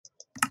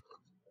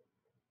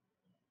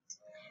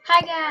Hi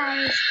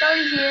guys,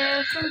 Brody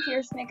here from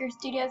Pierce Maker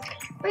Studios,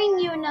 bringing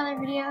you another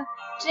video.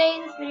 Today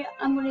in this video,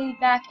 I'm going to be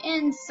back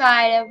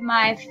inside of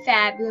my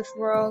fabulous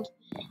world,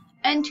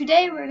 and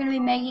today we're going to be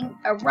making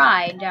a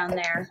ride down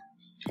there,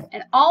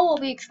 and all will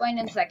be explained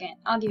in a second.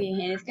 I'll give you a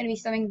hint. It's going to be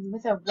something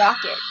with a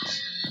rocket.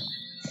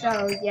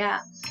 So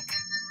yeah.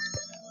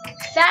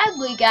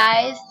 Sadly,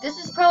 guys, this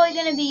is probably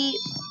going to be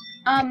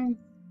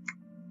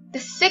the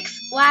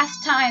sixth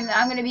last time that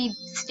I'm going to be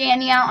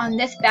standing out on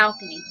this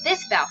balcony.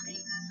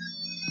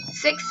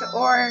 Sixth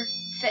or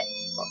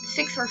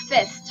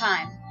fifth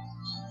time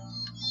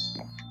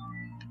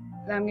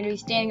that I'm going to be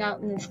standing out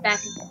in this back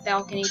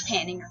balcony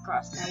panning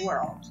across my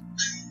world.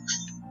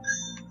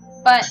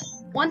 But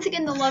once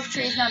again, the love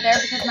tree is not there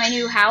because my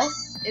new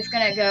house is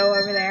going to go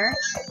over there.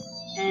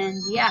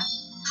 And yeah,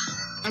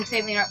 I'm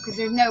saving it up because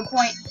there's no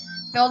point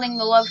building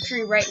the love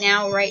tree right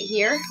now, right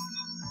here.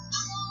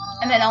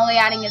 And then only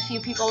adding a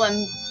few people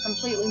and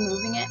completely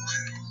moving it.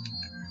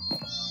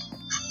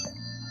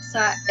 So,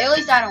 at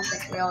least I don't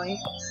think, really.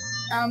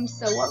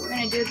 So what we're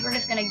gonna do is we're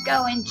just gonna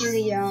go into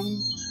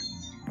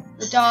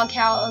the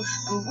doghouse,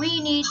 and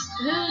who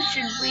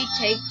should we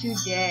take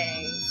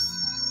today?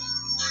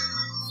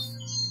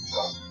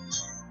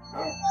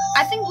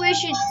 I think we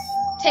should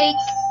take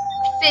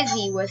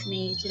Fizzy with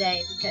me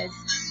today, because,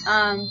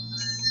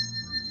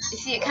 you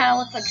see it kinda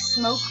looks like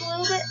smoke a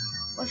little bit.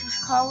 What's this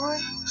called?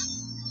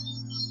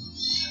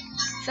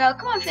 So,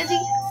 come on, Fizzy.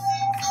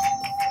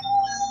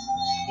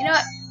 You know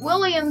what?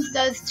 Williams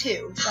does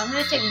too, so I'm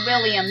going to take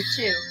William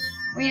too.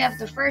 We have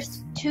the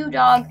first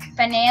two-dog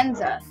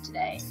bonanza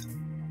today.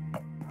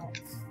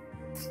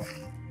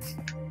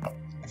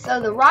 So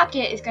the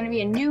rocket is going to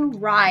be a new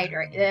ride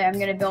that I'm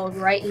going to build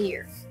right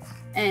here.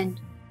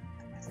 And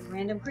there's a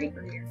random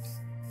creeper here.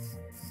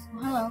 Oh,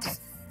 hello.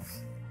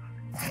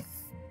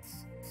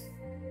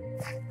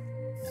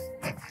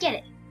 Get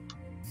it.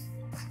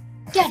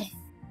 Get it.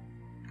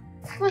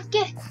 Come on,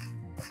 get it.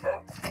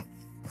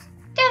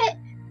 Get it.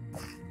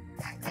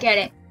 Get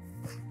it.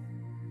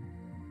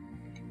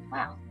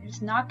 Wow, they're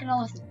just not gonna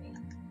listen to me.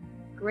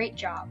 Great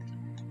job.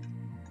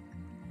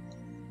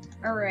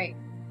 Alright,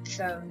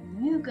 so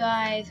you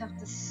guys have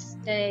to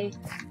stay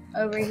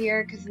over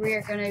here because we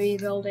are gonna be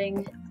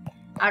building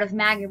out of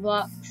magma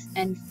blocks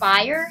and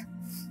fire.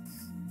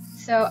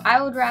 So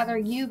I would rather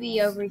you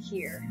be over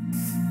here.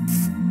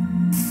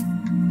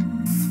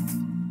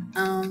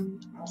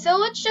 So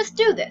let's just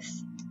do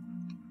this.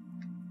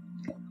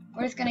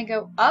 We're just gonna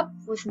go up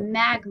with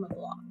magma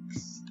blocks.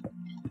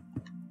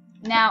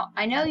 Now,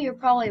 I know you're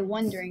probably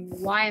wondering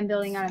why I'm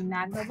building out of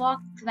magma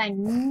blocks, because I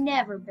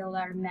never build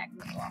out of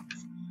magma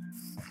blocks.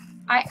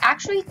 I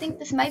actually think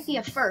this might be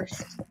a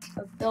first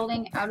of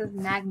building out of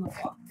magma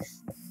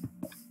blocks.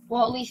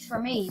 Well, at least for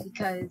me,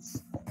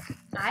 because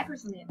I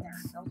personally have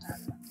never built out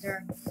of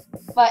them.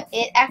 But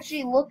it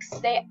actually looks,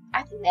 I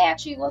think they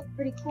actually look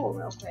pretty cool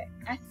real quick.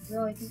 I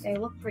really think they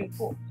look pretty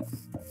cool.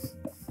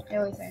 They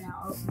always say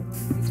now, oh,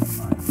 way too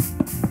far.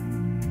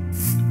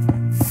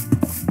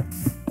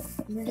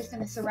 We're just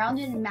going to surround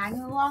it in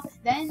magma blocks.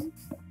 Then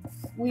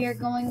we are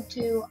going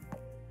to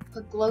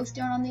put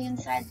glowstone on the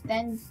inside.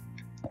 Then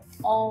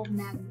all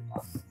magma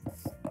blocks.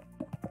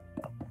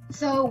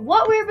 So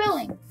what we're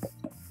building,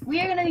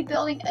 we are going to be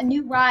building a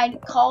new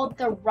ride called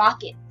the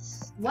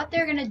Rockets. What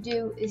they're going to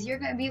do is you're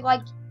going to be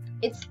like,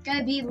 it's going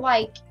to be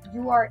like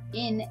you are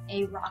in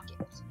a rocket.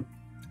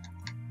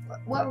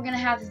 What we're going to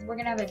have is we're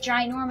going to have a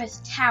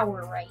ginormous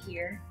tower right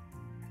here.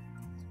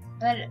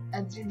 Then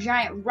a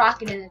giant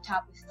rocket in the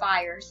top with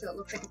fire, so it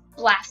looks like it's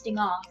blasting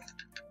off.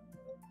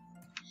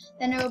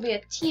 Then there will be a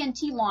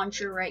TNT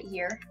launcher right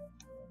here,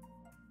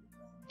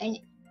 and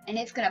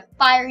it's gonna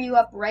fire you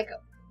up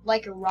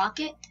like a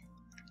rocket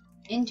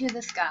into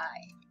the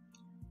sky.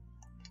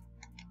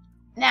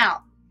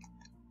 Now,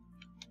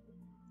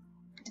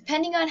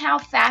 depending on how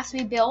fast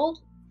we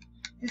build,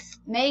 this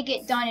may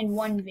get done in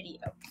one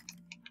video.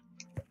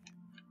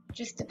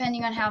 Just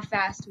depending on how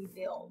fast we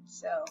build.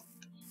 So.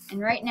 And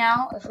right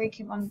now, if we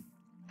keep on...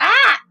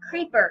 Ah!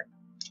 Creeper!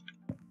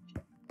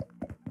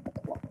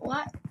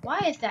 What? Why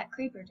is that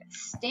creeper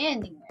just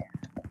standing there?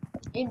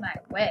 In my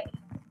way.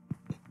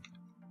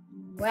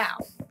 Wow.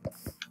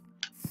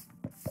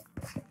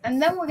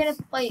 And then we're gonna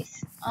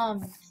place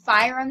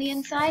fire on the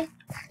inside,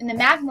 and the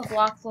magma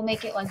blocks will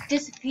make it like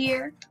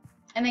disappear,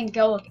 and then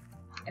go again,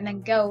 and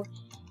then go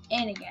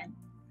in again.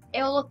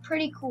 It'll look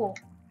pretty cool.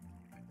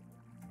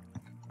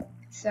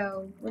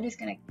 So we're just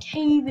gonna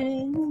cave it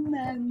in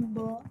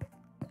with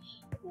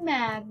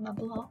magma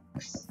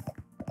blocks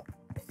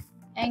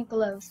and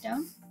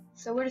glowstone.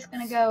 So we're just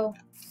gonna go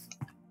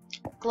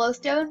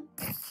glowstone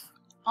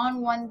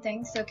on one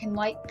thing so it can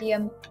light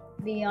the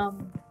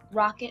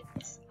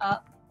rockets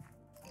up,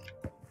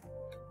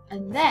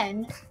 and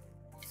then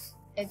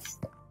it's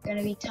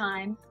gonna be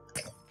time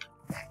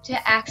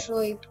to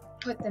actually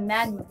put the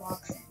magma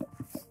blocks in.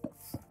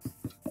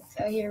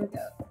 So here we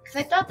go. Because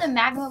I thought the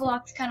magma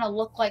blocks kind of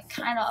look like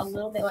a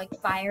little bit like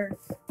fire.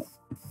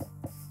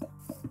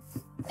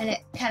 And it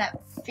kind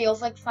of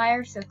feels like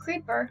fire. So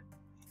creeper,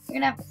 you're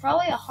going to have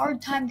probably a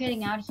hard time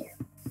getting out of here.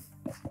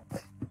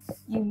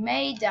 You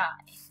may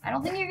die. I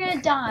don't think you're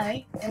gonna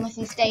die unless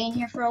you stay in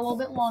here for a little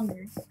bit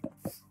longer.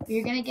 But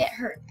you're gonna get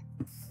hurt.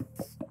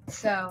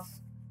 So,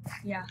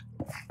 yeah.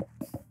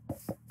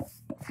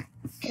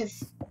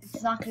 Because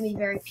it's not gonna be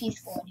very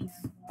peaceful in here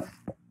anymore.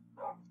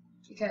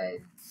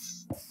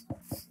 Because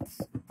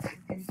you're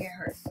gonna get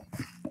hurt.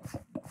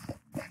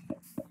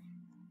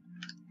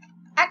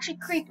 Actually,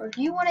 Creeper,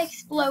 do you want to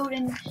explode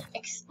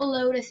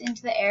us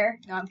into the air?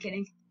 No, I'm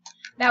kidding.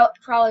 That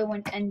probably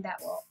wouldn't end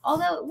that well.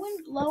 Although it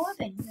wouldn't blow up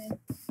anything.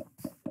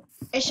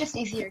 It's just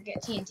easier to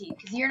get TNT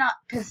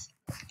because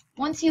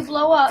once you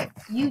blow up,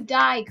 you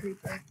die,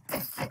 Creeper.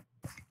 I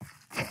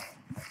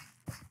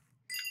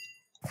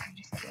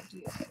just killed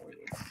you for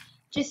you.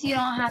 Just so you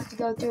don't have to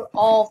go through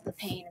all of the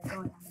pain of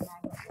going on the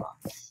magma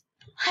blocks.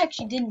 I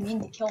actually didn't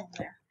mean to kill him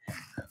there.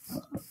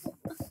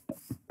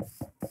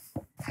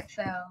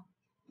 So,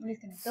 I'm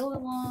just gonna build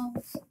along.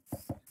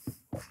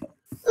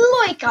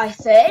 Like I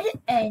said,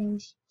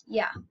 and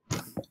yeah.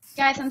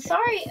 Guys, I'm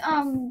sorry,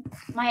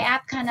 my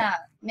app kinda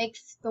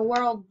makes the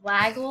world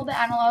lag a little bit.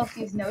 I don't know if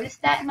you've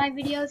noticed that in my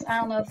videos. I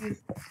don't know if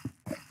you've...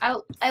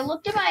 I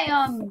looked at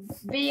my,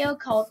 video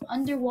called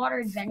Underwater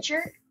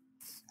Adventure.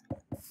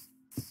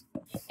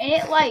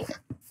 And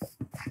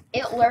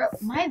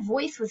my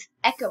voice was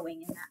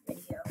echoing in that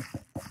video.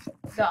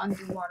 The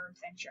Underwater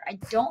Adventure. I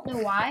don't know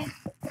why.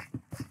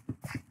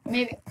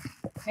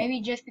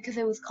 Maybe just because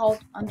it was called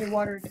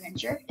Underwater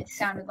Adventure. It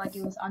sounded like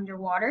it was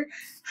underwater.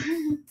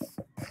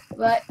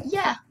 But,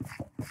 yeah.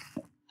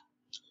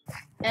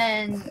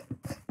 And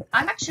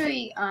I'm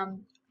actually,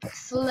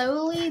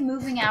 slowly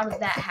moving out of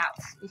that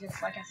house.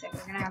 Because, like I said,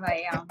 we're gonna have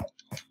a,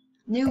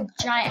 new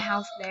giant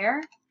house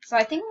there. So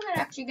I think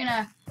we're actually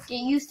gonna get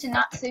used to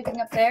not sleeping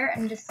up there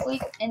and just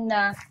sleep in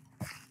the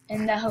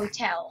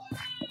hotel.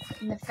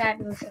 In the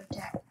fabulous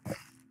hotel.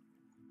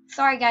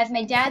 Sorry guys,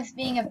 my dad's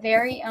being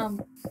very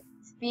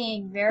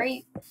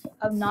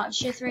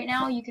obnoxious right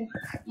now.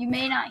 You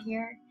may not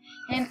hear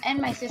him, and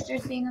my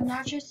sister's being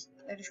obnoxious.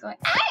 They're just going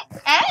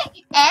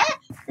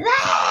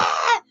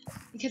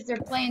because they're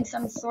playing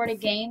some sort of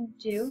game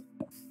too.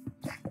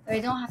 But they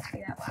don't have to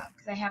be that loud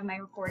because I have my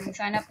recording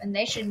sign up, and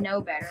they should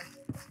know better.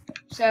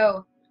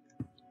 So,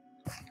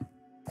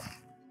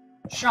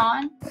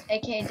 Sean,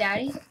 aka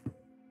Daddy,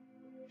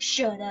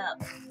 shut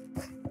up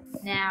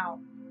now.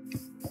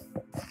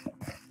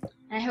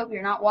 And I hope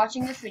you're not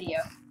watching this video,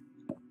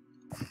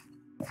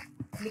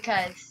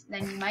 because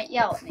then you might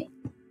yell at me.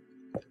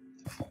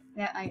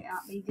 That might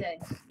not be good.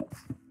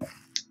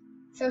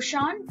 So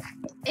Sean,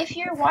 if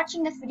you're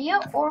watching this video,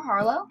 or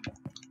Harlow,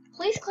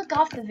 please click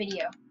off the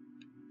video.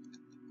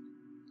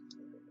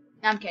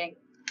 No, I'm kidding.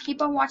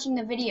 Keep on watching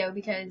the video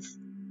because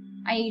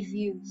I need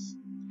views.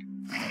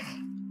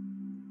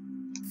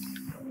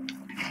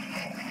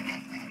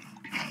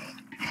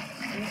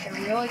 And it's a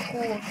really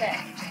cool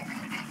effect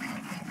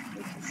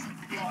with this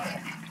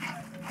water.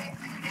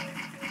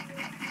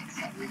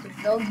 So we can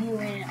build you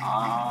in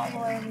all the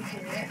way over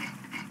here.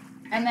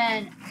 And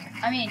then,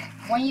 I mean,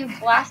 when you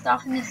blast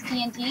off in this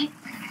TNT,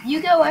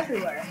 you go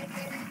everywhere.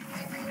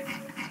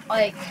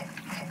 Like,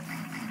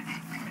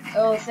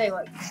 it'll say,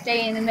 like,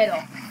 stay in the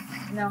middle.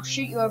 And they'll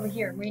shoot you over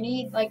here. We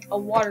need, like, a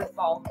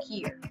waterfall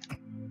here.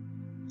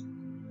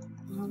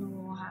 I don't know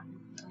what will happen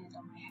if you land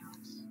on my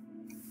house.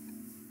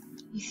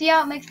 You see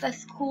how it makes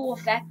this cool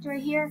effect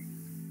right here?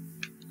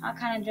 How it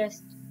kind of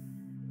just,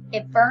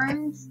 it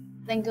burns,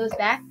 then goes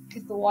back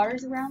because the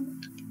water's around it.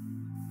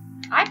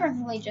 I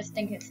personally just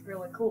think it's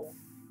really cool.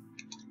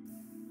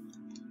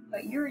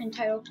 But you're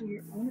entitled to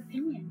your own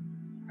opinion.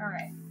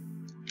 Alright.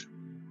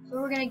 So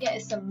what we're gonna get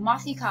is some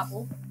mossy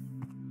cobble.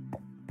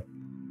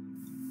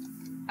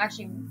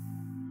 Actually,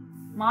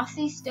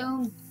 mossy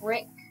stone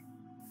brick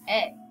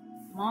egg.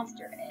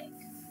 Monster egg.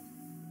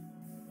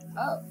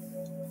 Oh.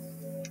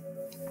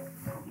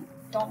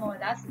 Don't know what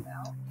that's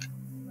about.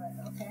 But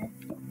okay.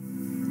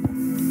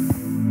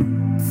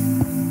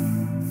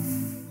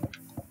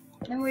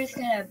 Then we're just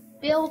gonna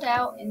build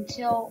out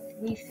until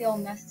we feel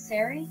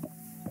necessary.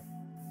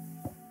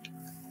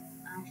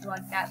 I feel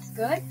like that's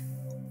good.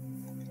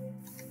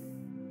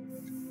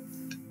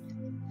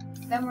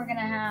 Then we're gonna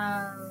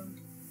have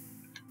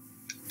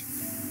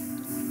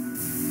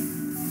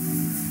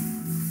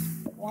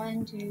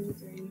 1, 2,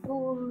 3,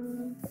 4.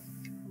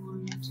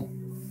 1,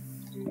 2,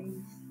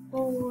 3,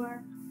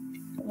 4.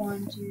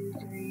 1, 2,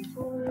 3,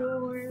 4.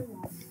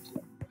 1,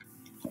 2,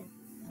 3,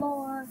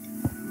 4.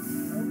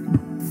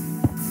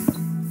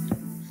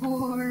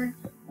 4.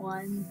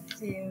 1,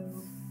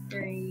 2,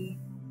 3,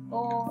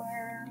 4.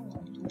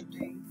 1, 2,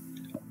 3,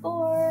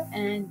 4.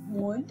 And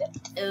 1,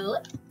 2,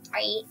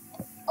 3,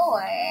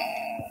 4.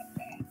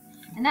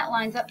 And that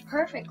lines up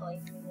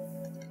perfectly.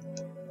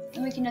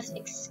 And we can just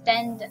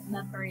extend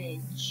the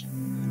bridge.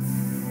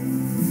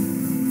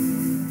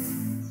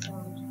 So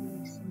we're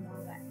doing some more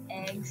of that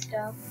egg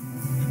stuff.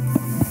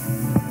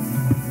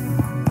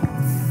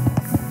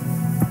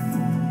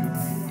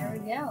 And there we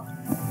go.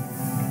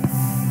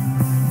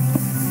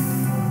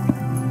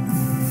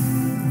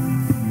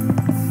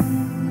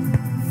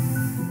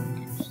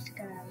 I'm just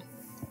gonna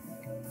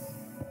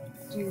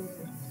do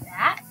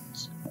that.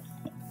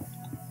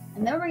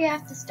 And then we're gonna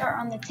have to start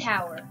on the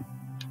tower.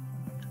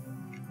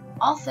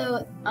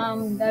 Also,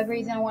 the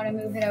reason I want to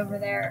move it over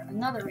there,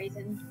 another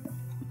reason.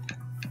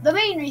 The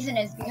main reason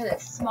is because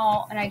it's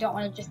small and I don't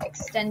want to just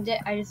extend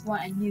it, I just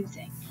want a new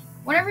thing.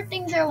 Whenever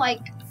things are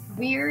like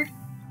weird,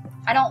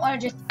 I don't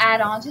want to just add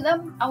on to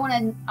them. I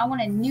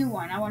want a new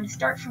one. I want to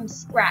start from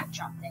scratch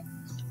on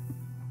things.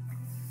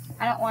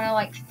 I don't want to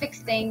like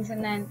fix things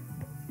and then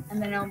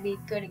it'll be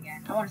good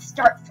again. I want to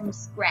start from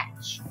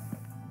scratch.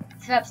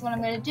 So that's what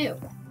I'm going to do.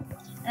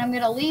 And I'm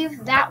going to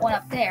leave that one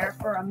up there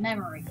for a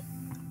memory.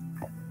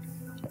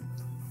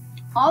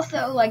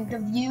 Also, like, the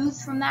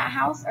views from that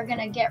house are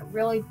gonna get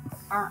really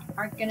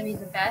aren't gonna be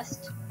the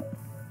best.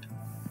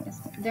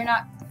 They're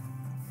not.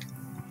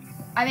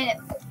 I mean,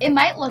 it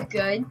might look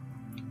good.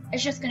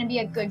 It's just gonna be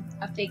a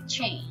big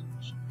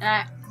change.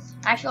 And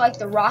I feel like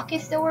the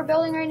rockets that we're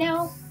building right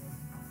now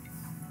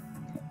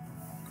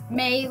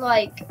may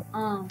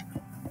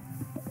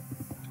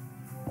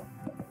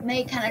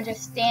kind of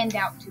just stand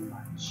out too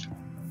much.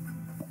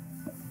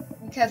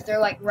 Because they're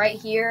like right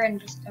here, and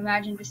just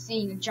imagine just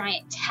seeing a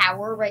giant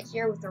tower right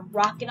here with a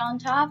rocket on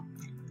top.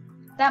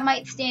 That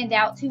might stand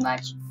out too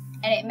much,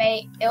 and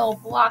it'll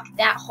block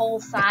that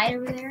whole side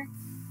over there.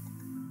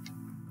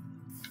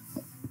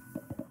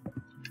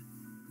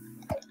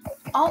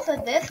 Also,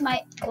 this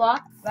might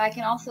block, but I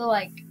can also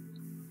like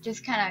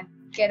just kind of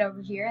get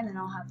over here, and then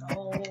I'll have the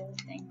whole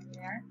thing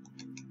there.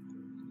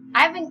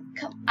 I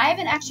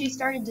haven't actually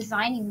started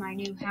designing my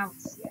new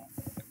house yet,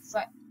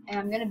 and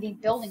I'm gonna be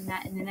building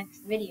that in the next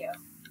video,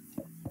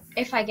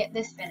 if I get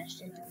this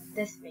finished in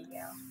this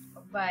video.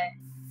 But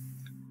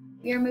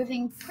we are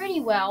moving pretty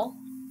well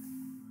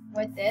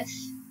with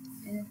this.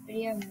 In this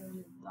video, I'm gonna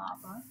use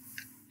lava.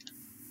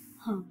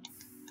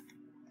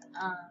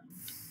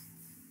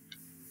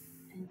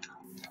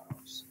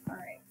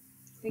 Alright,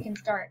 we can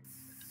start.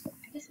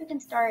 I guess we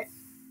can start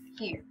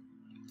here.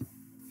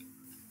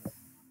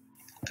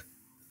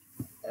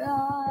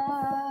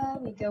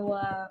 We go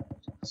up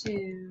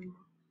to.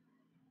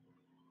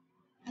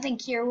 I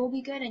think here will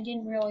be good. I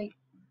didn't really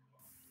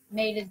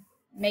make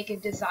a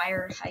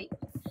desired height.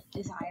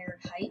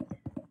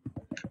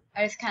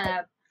 I just kind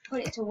of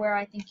put it to where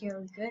I think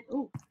it'll be good.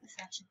 Ooh, it's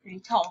actually pretty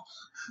tall.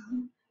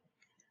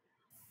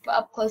 But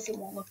up close it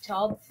won't look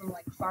tall, but from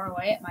like far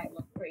away it might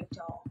look pretty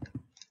tall.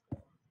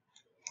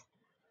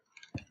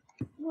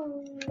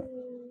 Whoa.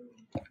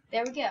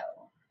 There we go.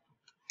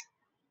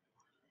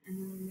 And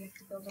then we have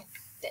to build up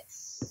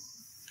this.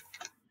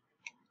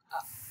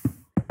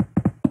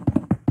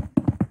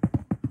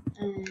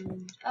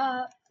 And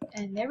up,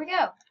 and there we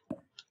go.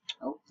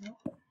 Oh, no.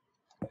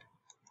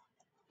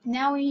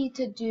 Now we need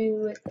to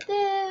do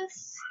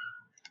this.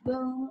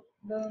 Boom,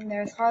 boom.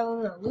 There's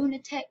Harlow the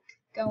lunatic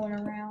going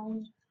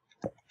around.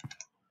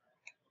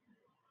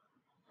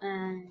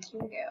 And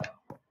here we go.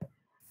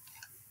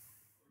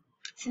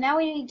 So now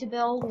we need to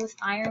build with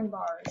iron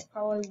bars.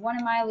 Probably one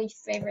of my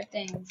least favorite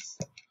things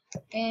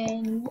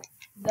in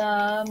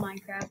the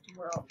Minecraft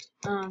world.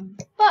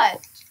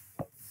 But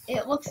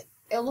it looks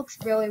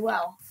really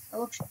well. It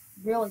looks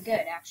really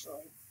good,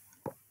 actually.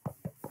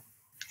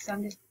 So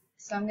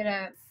I'm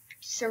gonna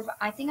survive.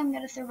 I think I'm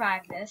gonna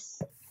survive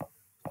this.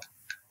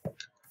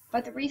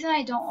 But the reason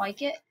I don't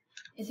like it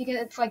is because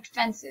it's like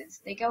fences.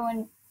 They go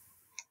in.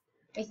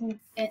 They can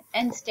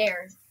and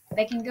stairs.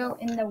 They can go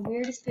in the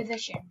weirdest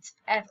positions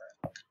ever.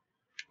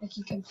 Like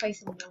you can place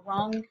them in the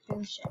wrong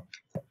position,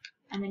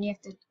 and then you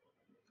have to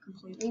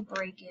completely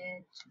break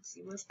it and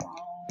see what's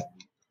wrong.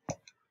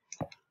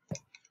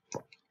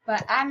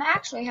 But I'm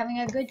actually having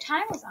a good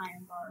time with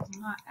iron bars.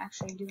 I'm not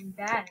actually doing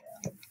bad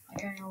at them,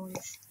 like I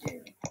always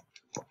do.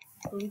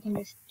 So we can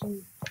just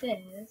do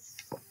this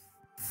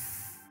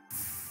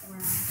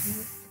around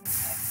here.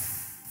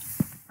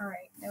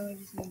 Alright, now we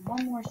just need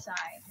one more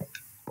side.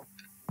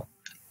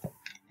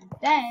 And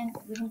then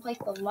we can place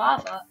the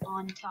lava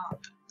on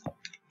top,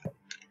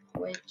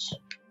 which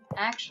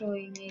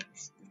actually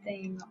makes the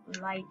thing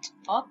light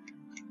up.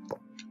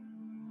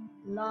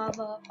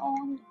 Lava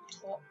on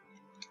top.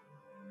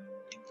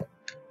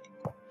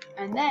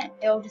 And then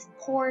it'll just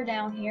pour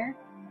down here,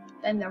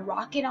 then the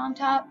rocket on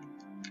top,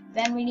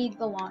 then we need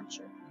the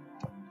launcher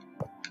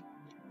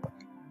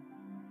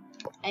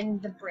and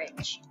the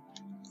bridge.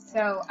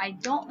 So I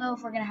don't know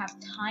if we're gonna have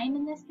time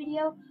in this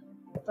video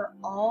for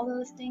all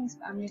those things,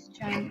 but I'm just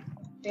trying to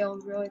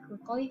build really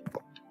quickly.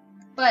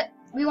 But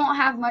we won't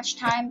have much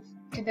time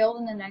to build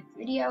in the next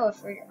video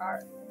if we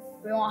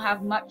won't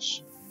have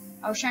much.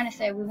 I was trying to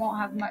say we won't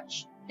have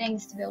much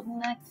things to build in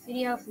the next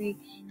video if we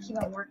keep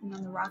on working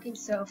on the rocket.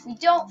 So if we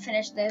don't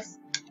finish this,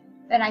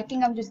 then I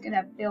think I'm just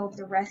gonna build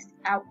the rest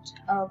out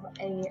of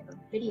a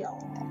video.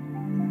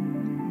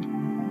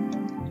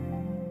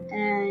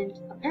 And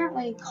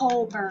apparently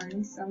coal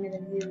burns, so I'm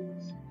gonna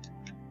use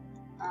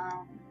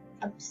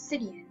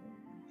obsidian.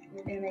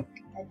 We're gonna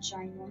make a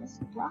ginormous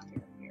rocket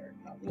up here,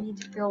 but we need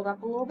to build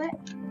up a little bit.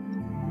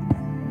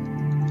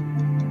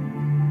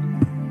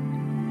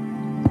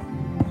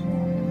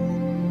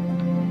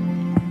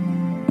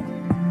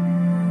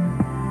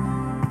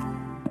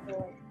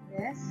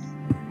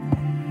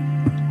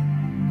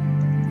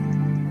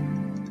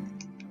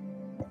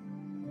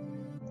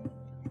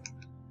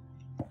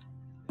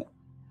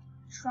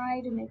 try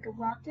to make a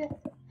rocket.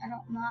 I'm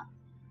not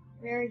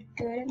very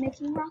good at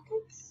making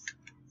rockets,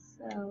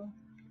 so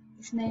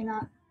this may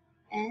not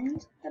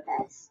end the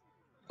best,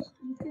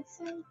 you could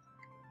say.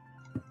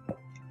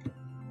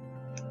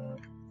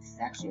 This is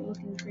actually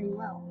looking pretty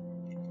well.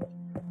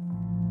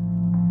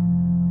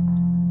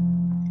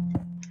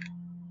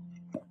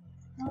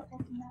 Not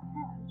looking that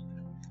bad.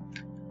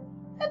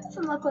 That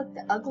doesn't look like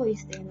the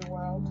ugliest thing in the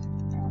world, I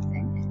don't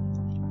think.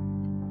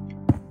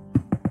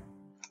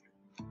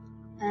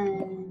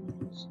 And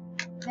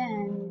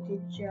then we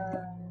could just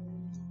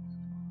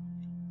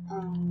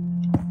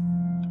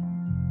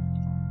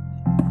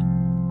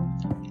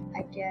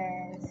I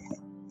guess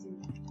do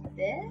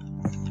this.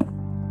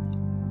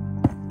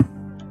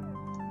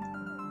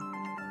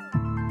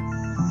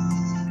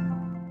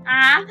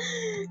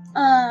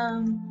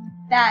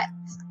 That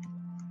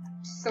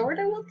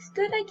sorta looks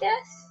good, I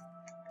guess.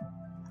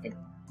 It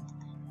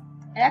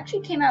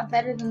actually came out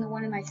better than the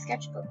one in my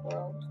sketchbook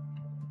world.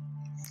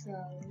 So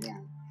yeah.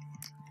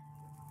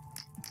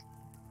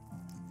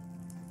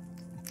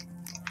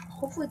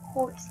 Hopefully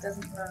quartz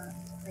doesn't burn.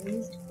 I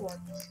used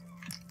quartz.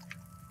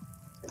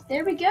 But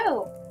there we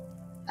go.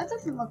 That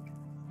doesn't look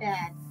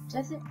bad,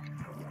 does it?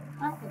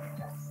 I don't think it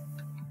does.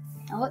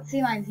 Now let's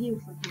see my view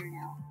from here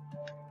now.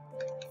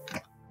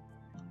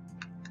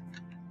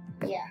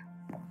 Yeah.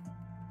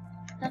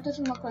 That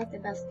doesn't look like the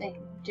best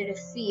thing to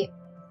just see it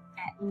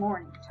at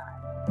morning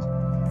time.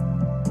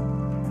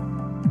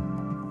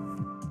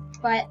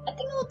 But I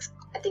think it looks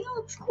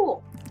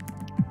cool.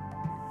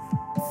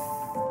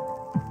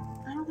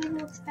 I don't think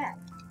it looks bad.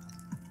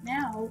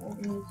 Now what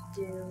we need to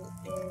do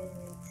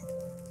is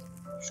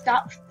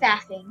stop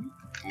faffing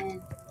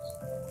and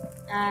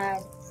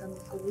add some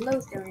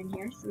glowstone in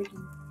here so we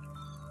can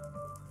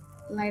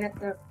light up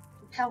the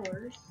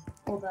propellers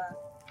or the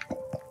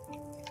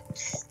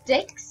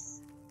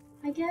sticks,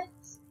 I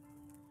guess.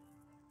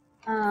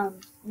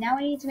 Now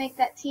we need to make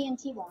that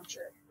TNT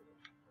launcher,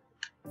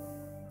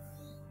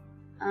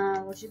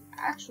 which is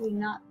actually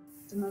not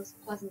the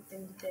most pleasant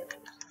thing to build,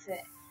 is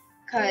it?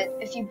 Because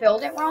if you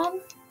build it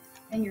wrong,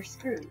 then you're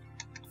screwed.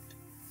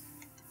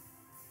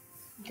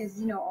 Because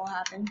you know what will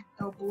happen.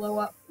 It'll blow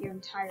up your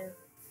entire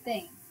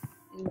thing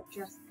you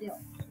just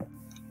built.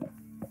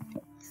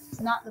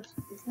 It's not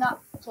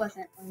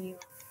pleasant when you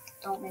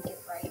don't make it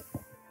right.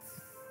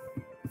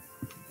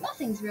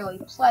 Nothing's really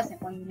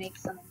pleasant when you make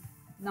something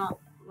not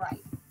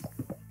right.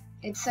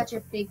 It's such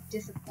a big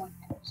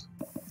disappointment.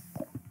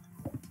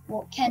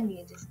 Well, it can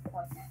be a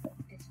disappointment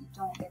if you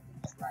don't get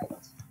things right.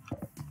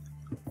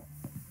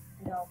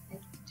 No,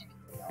 it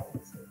technically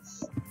always is.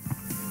 So,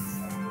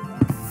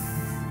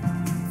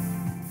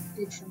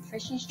 did some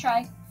fishies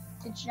try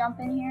to jump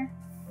in here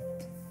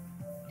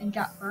and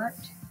got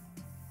burnt?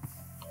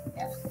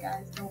 Yeah,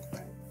 guys, don't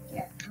burn.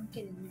 Yeah, don't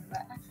get in there,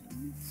 but actually,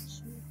 I'm not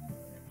sure.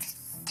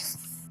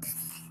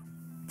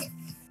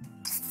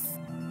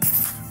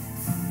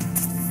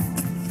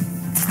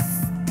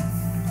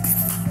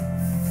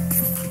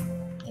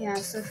 Yeah,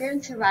 so if you're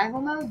in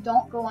survival mode,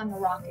 don't go on the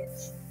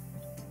rockets.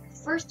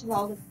 First of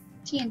all, the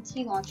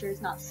TNT launcher is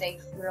not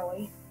safe,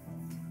 really.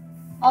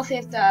 Also, I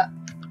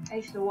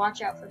have to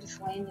watch out for this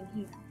landing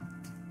here.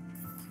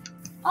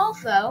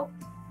 Also,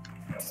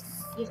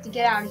 you have to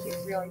get out of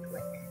here really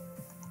quick.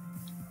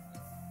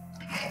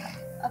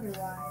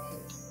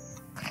 Otherwise,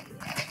 it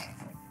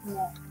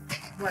won't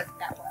work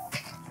that well.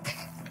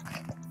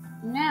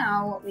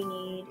 Now, what we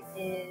need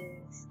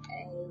is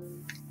a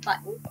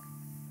button.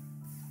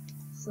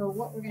 So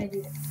what we're going to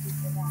do for that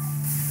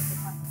is a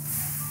button.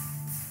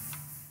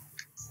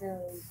 So,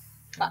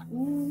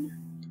 button,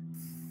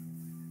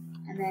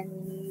 and then we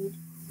need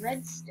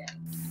redstone.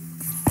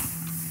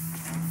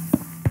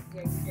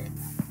 Yeah, you did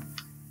that.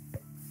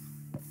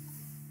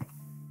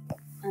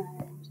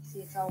 And see,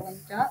 it's all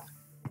linked up.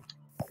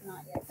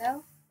 Not yet,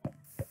 though.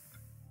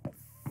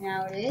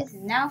 Now it is.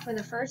 And now for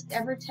the first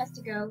ever test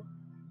to go,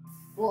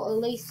 well, at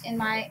least in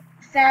my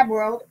fab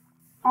world,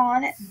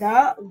 on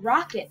the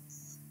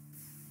rockets.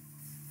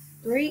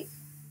 3,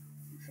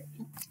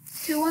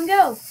 2, 1,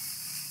 go!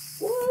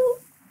 Woo!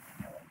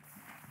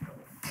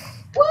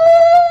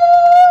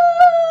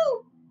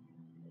 Woo!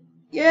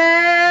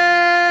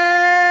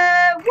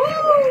 Yeah!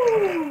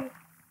 Woo!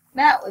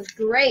 That was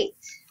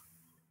great.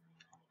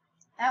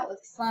 That was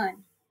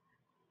fun.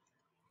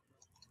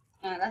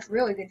 That's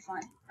really good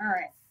fun.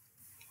 Alright.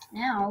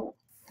 Now,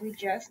 we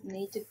just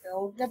need to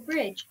build the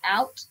bridge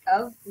out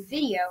of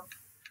video.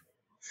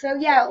 So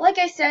yeah, like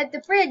I said, the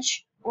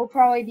bridge will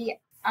probably be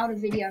out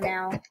of video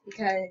now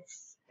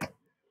because,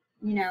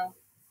 you know,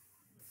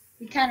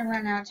 we kind of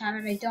run out of time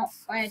and I don't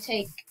want to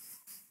take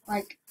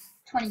like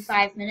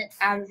 25 minutes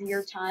out of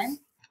your time.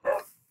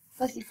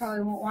 Plus you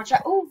probably won't watch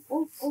that. Oh,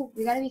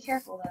 we gotta be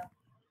careful though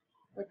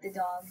with the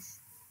dogs.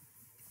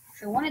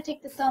 So I want to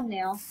take the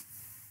thumbnail.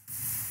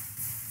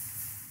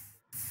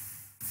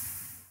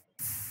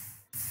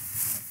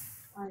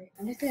 Alright,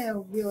 I'm just gonna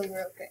go really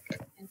quick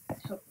and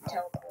hope you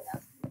teleport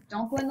out.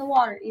 Don't go in the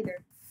water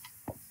either.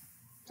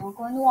 Don't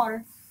go in the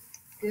water.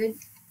 Good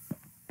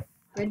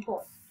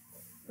boy.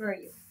 Where are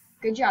you?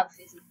 Good job,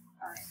 Fizzy.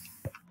 Alright.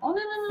 Oh,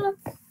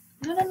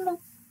 no.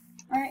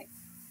 Alright.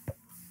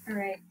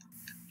 Alright.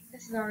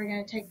 This is already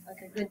gonna take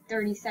like a good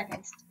 30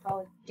 seconds to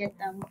probably get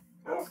them.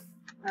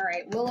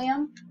 Alright,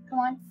 William, come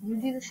on. You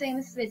do the same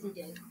as Fizzy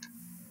did.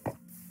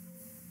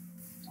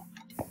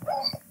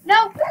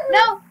 No!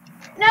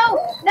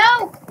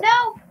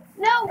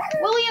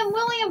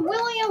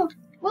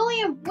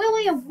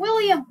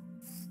 William!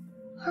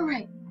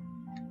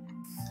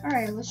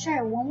 Alright, let's try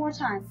it one more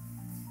time.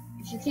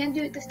 If you can't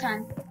do it this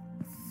time.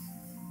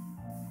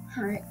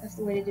 Alright, that's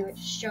the way to do it.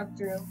 Just shove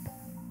through.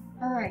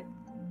 Alright.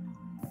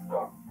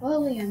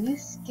 William, you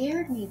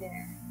scared me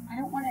there. I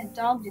don't want a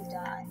dog to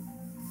die.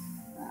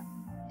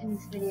 In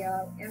this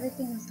video,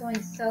 everything was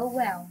going so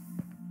well.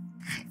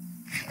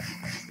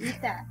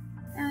 Eat that.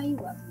 Now you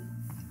love me.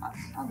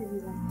 I'll give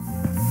you one.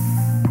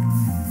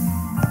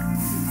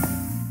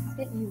 Let's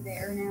get you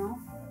there now.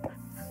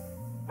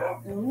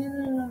 No.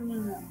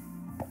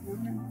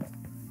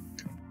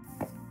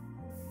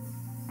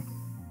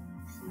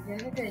 So you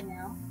guys are good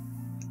now.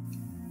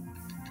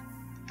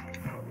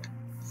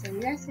 So you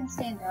guys can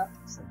stand up.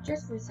 So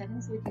just for a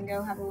second, so we can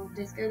go have a little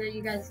disco that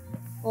you guys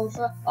both.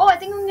 Oh, I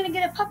think I'm gonna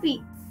get a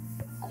puppy.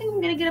 I think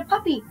I'm gonna get a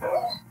puppy.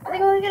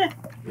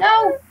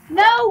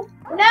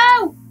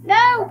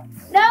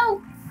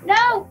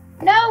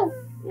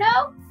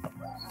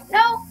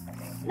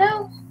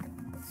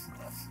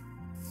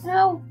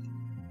 No!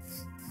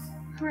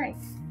 Alright.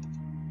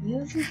 You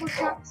have some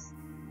push-ups.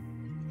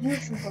 You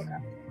have some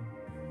push-ups.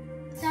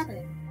 What's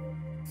happening?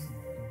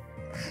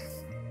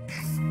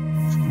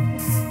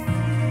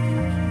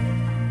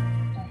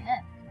 What the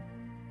heck?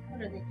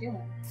 What are they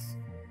doing?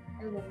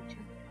 They're level 2.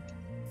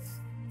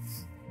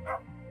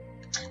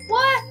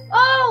 What?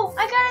 Oh!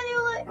 I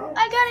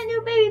got a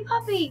new baby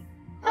puppy!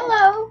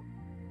 Hello?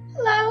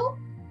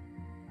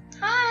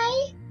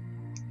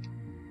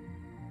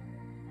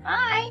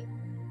 Hi!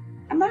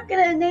 I'm not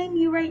gonna name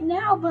you right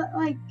now, but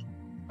like,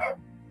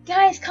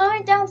 guys,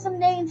 comment down some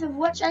names of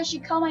what I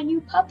should call my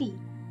new puppy.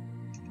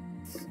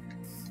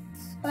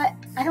 But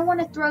I don't want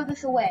to throw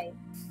this away.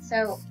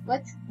 So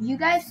you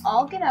guys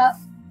all get up.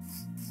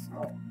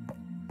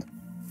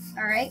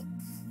 Alright?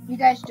 You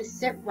guys just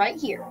sit right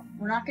here.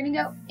 We're not gonna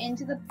go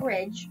into the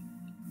bridge.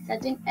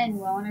 That didn't end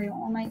well, and I don't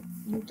want my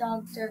new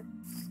dog to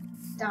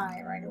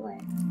die right away.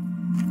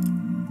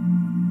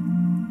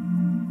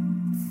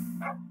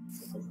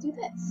 So let's do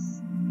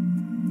this.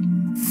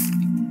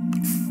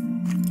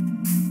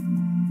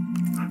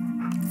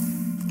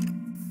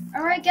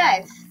 Alright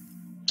guys,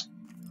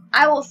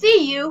 I will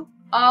see you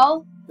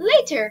all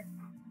later.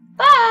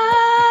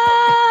 Bye!